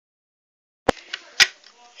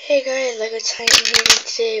Hey guys, Lego Time here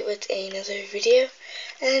today with another video,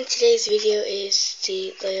 and today's video is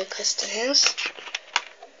the Lego custom house.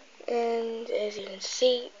 And as you can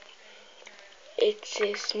see, it's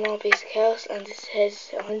a small basic house, and this has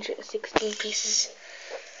 116 pieces.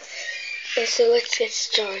 And so let's get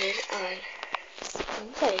started on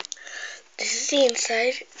inside. This is the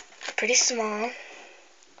inside, pretty small,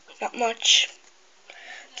 not much.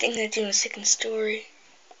 I think they're doing a second story.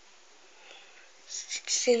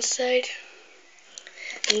 It's the inside.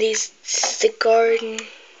 And this is the garden.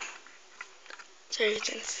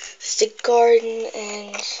 It's the garden,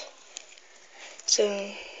 and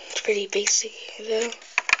so it's pretty basic though.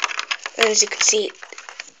 And as you can see,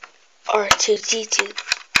 R2D2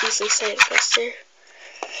 easily slide across there.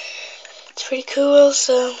 It's pretty cool.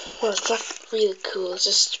 So, well, it's not really cool. It's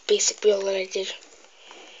just a basic build that I did.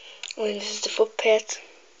 And this is the footpath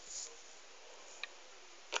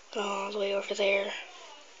all the way over there.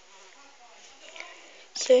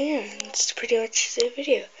 So yeah, that's pretty much the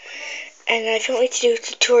video. And if you want me to do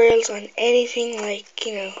tutorials on anything, like,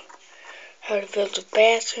 how to build a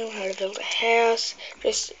bathroom, how to build a house,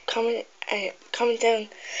 just comment down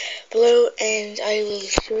below and I will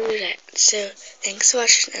show you that. So thanks for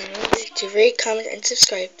watching, and remember to rate, comment, and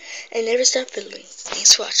subscribe, and never stop building.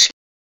 Thanks for watching.